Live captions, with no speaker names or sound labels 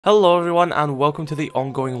Hello everyone and welcome to the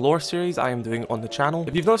ongoing lore series I am doing on the channel.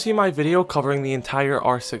 If you've not seen my video covering the entire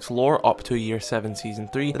R6 lore up to year 7 season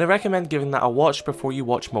 3, then I recommend giving that a watch before you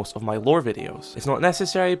watch most of my lore videos. It's not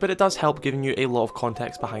necessary, but it does help giving you a lot of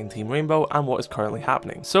context behind Team Rainbow and what is currently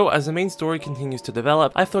happening. So as the main story continues to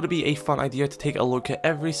develop, I thought it'd be a fun idea to take a look at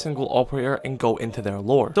every single operator and go into their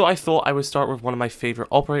lore. So I thought I would start with one of my favourite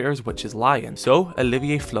operators, which is Lion. So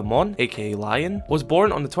Olivier Flamon, aka Lion, was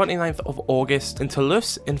born on the 29th of August in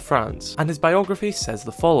Toulouse in France, and his biography says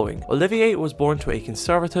the following. Olivier was born to a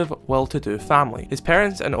conservative, well-to-do family. His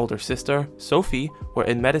parents and older sister, Sophie, were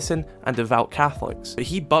in medicine and devout Catholics, but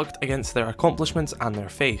he bucked against their accomplishments and their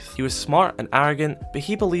faith. He was smart and arrogant, but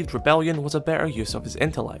he believed rebellion was a better use of his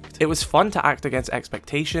intellect. It was fun to act against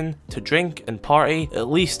expectation, to drink and party, at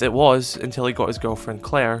least it was until he got his girlfriend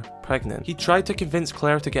Claire pregnant. He tried to convince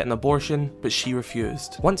Claire to get an abortion, but she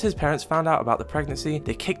refused. Once his parents found out about the pregnancy,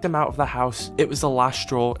 they kicked him out of the house. It was the last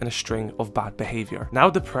straw in a string of bad behavior. Now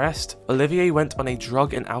depressed, Olivier went on a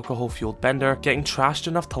drug and alcohol fueled bender, getting trashed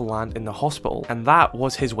enough to land in the hospital, and that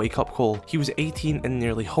was his wake up call. He was 18 and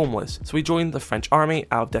nearly homeless, so he joined the French army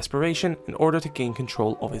out of desperation in order to gain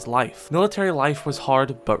control of his life. Military life was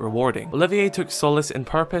hard but rewarding. Olivier took solace in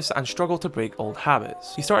purpose and struggled to break old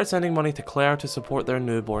habits. He started sending money to Claire to support their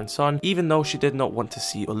newborn son, even though she did not want to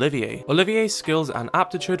see Olivier. Olivier's skills and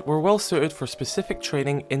aptitude were well suited for specific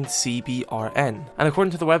training in CBRN, and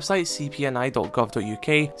according to the website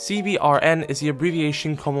cpni.gov.uk, CBRN is the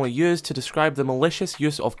abbreviation commonly used to describe the malicious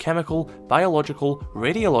use of chemical, biological,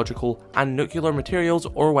 radiological, and nuclear materials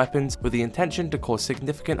or weapons with the intention to cause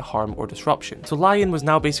significant harm or disruption. So Lion was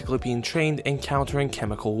now basically being trained in countering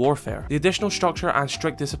chemical warfare. The additional structure and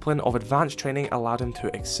strict discipline of advanced training allowed him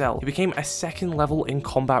to excel. He became a second level in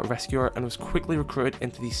combat rescuer and was quickly recruited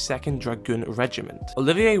into the 2nd Dragoon Regiment.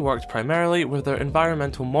 Olivier worked primarily with their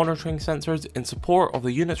environmental monitoring sensors in support of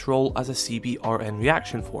the unit's role as a CBRN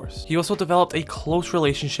reaction force. He also developed a close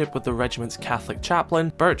relationship with the regiment's Catholic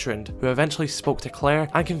chaplain, Bertrand, who eventually spoke to Claire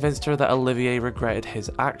and convinced her that Olivier regretted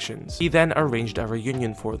his actions. He then arranged a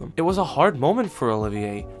reunion for them. It was a hard moment for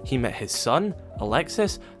Olivier. He met his son,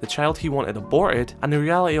 Alexis, the child he wanted aborted, and the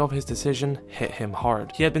reality of his decision hit him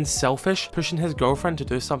hard. He had been selfish, pushing his girlfriend to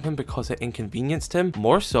do something because it inconvenienced him.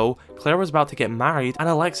 More so, Claire was about to get married, and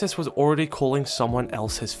Alexis was already calling someone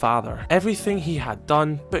else his father. Everything he had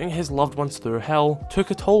done, putting his loved ones through hell, took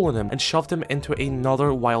a toll on him and shoved him into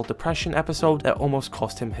another wild depression episode that almost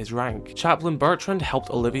cost him his rank. Chaplain Bertrand helped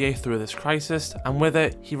Olivier through this crisis, and with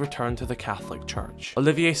it, he returned to the Catholic Church.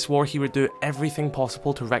 Olivier swore he would do everything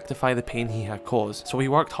possible to rectify the pain he had caused, so he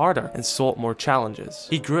worked harder and sought more challenges.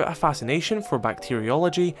 He grew a fascination for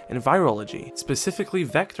bacteriology and virology, specifically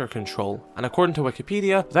vector control, and according to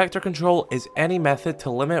Wikipedia, vector control is any method to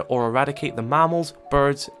limit or eradicate the mammals,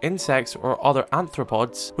 birds, insects, or other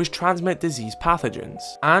arthropods which transmit disease pathogens.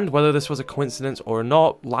 And whether this was a coincidence or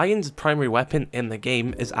not, Lion's primary weapon in the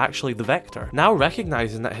game is actually the vector. Now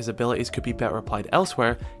recognizing that his abilities could be better applied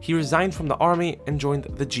elsewhere, he resigned from the army and joined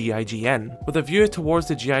the GIGN, with a view towards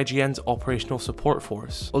the GIGN's operational support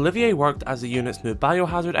force. Olivier worked as the unit's new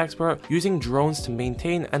biohazard expert, using drones to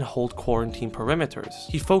maintain and hold quarantine perimeters.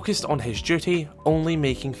 He focused on his duty, only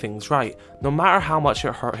making things right, no matter how much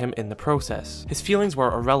it hurt him in the process. His feelings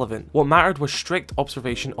were irrelevant. What mattered was strict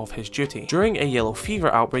observation of his duty. During a yellow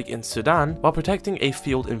fever outbreak in Sudan, while protecting a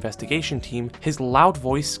field investigation team, his loud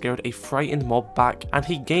voice scared a frightened mob back, and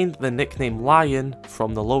he gained the nickname Lion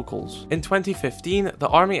from the locals. In 2015, the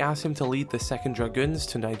army asked him to lead the 2nd Dragoons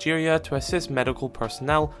to Nigeria to assist medical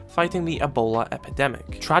personnel fighting the Ebola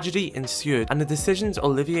epidemic. Tragedy ensued, and the decisions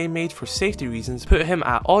Olivier made for safety reasons put him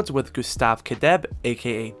at odds with Gustave Kedeb,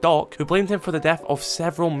 aka Doc, who blamed him for the death of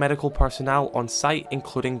several medical personnel on site,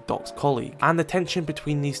 including Doc's colleague, and the tension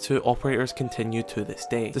between these two operators continued to this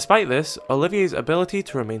day. Despite this, Olivier's ability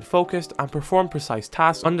to remain focused and perform precise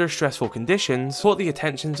tasks under stressful conditions caught the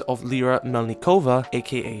attentions of Lyra Melnikova,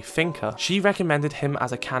 aka Finka. She recommended him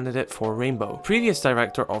as a candidate for Rainbow. Previous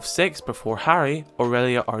director of 6 before Harry,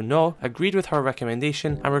 Aurelia Arnaud, agreed with her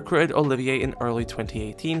recommendation and recruited Olivier in early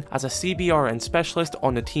 2018 as a CBRN specialist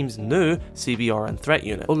on the team's new CBRN threat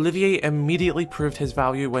unit. Olivier immediately proved his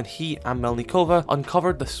value when he and Melnikova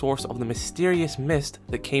uncovered the source of the mysterious mist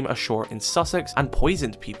that came ashore in Sussex and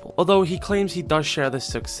poisoned people. Although he claims he does share this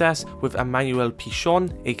success with Emmanuel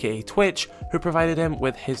Pichon, aka Twitch, who provided him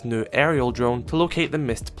with his new aerial drone to locate the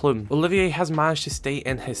mist plume. Olivier has managed to stay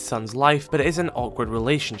in his son's life, but it is an awkward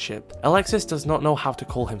relationship. Alexis does not know how to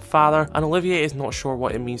call him father, and Olivier is not sure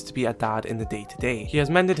what it means to be a dad in the day-to-day. He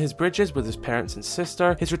has mended his bridges with his parents and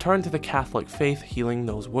sister, his return to the Catholic faith healing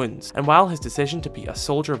those wounds, and while his decision to be a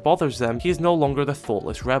soldier bothers them, he is no longer the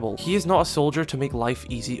thoughtless rebel. He is not a soldier to make life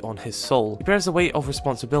easy on his soul. He bears the weight of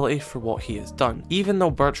responsibility for what he has done, even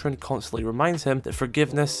though Bertrand constantly reminds him that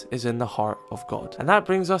forgiveness is in the heart of God. And that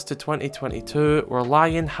brings us to 2022, where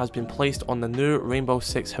Lion has been placed on the new Rainbow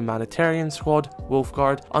Six humanitarian squad,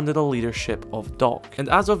 Wolfguard, under the leadership of Doc. And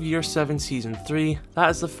as of year 7 season 3, that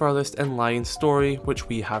is the furthest in Lion's story which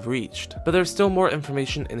we have reached. But there's still more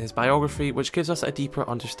information in his biography which gives us a deeper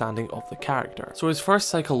understanding of the character. So his first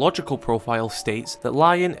psychological profile states that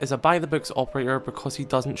Lion is a by-the-books operator because he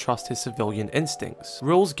doesn't trust his civilian instincts.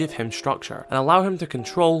 Rules give him structure and allow him to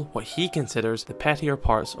control what he considers the pettier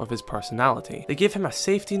parts of his personality. They give him a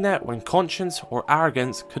safety net when conscience or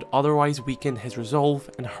arrogance could otherwise weaken his resolve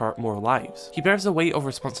and hurt more lives. He bears the weight of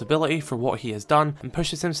responsibility for what he has done and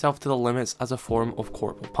pushes himself to the limits as a form of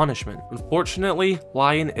corporal punishment. Unfortunately,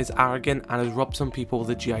 Lion is arrogant and has rubbed some people,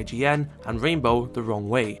 the GIGN and Rainbow, the wrong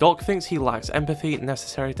way. Doc thinks he lacks empathy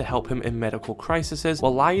necessary to help him in medical crises,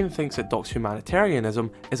 while Lion thinks that Doc's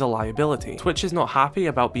humanitarianism is a liability. Twitch is not happy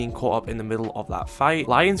about being caught up in the middle of that fight.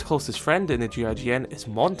 Lion's closest friend in the GIGN is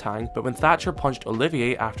Montang, but when Thatcher punched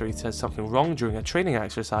Olivier after he said something wrong during a training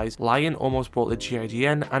exercise, Lion almost brought the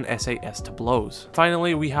GIGN and SAS to blows.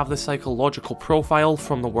 Finally, we have the psychological profile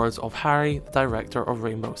from the words of Harry, the director of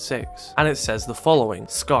Rainbow Six. And it says the following: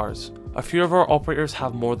 Scars. A few of our operators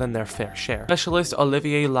have more than their fair share. Specialist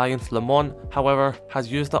Olivier Lyon-Flamont, however,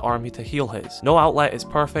 has used the army to heal his. No outlet is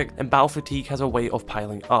perfect, and battle fatigue has a way of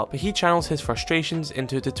piling up, but he channels his frustrations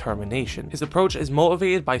into determination. His approach is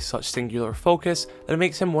motivated by such singular focus that it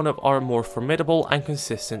makes him one of our more formidable and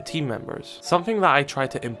consistent team members. Something that I try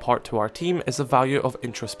to impart to our team is the value of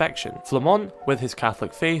introspection. Flamont, with his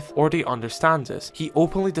Catholic faith, already understands this. He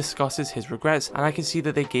openly discusses his regrets, and I can see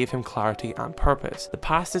that they gave him clarity and purpose. The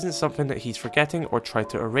past isn't something that he's forgetting or tried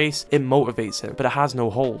to erase, it motivates him, but it has no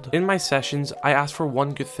hold. In my sessions, I ask for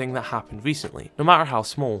one good thing that happened recently, no matter how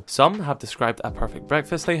small. Some have described a perfect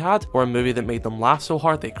breakfast they had, or a movie that made them laugh so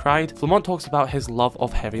hard they cried. Flamont talks about his love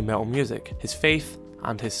of heavy metal music, his faith,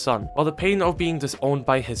 and his son. While the pain of being disowned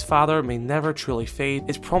by his father may never truly fade,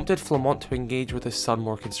 it's prompted Flamont to engage with his son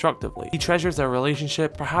more constructively. He treasures their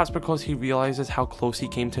relationship, perhaps because he realizes how close he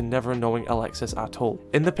came to never knowing Alexis at all.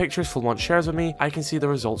 In the pictures Flamont shares with me, I can see the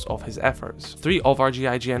results of his efforts. 3 of our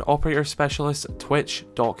GIGN operator specialists, Twitch,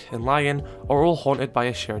 Doc, and Lion, are all haunted by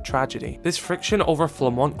a shared tragedy. This friction over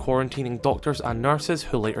Flamont quarantining doctors and nurses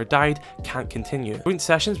who later died can't continue. Joint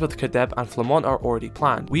sessions with Kadeb and Flamont are already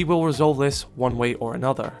planned. We will resolve this one way or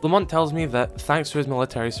another. Flamont tells me that thanks to his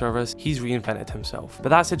military service, he's reinvented himself, but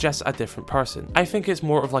that suggests a different person. I think it's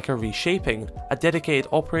more of like a reshaping, a dedicated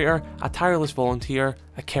operator, a tireless volunteer,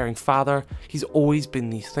 a caring father. He's always been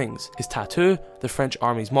these things. His tattoo, the French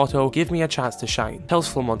army's motto, "Give me a chance to shine," tells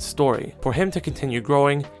Flamont's story. For him to continue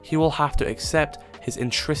growing, he will have to accept his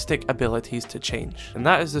intrinsic abilities to change. And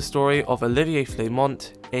that is the story of Olivier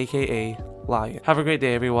Flamont, aka Lion. Have a great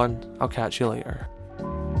day everyone, I'll catch you later.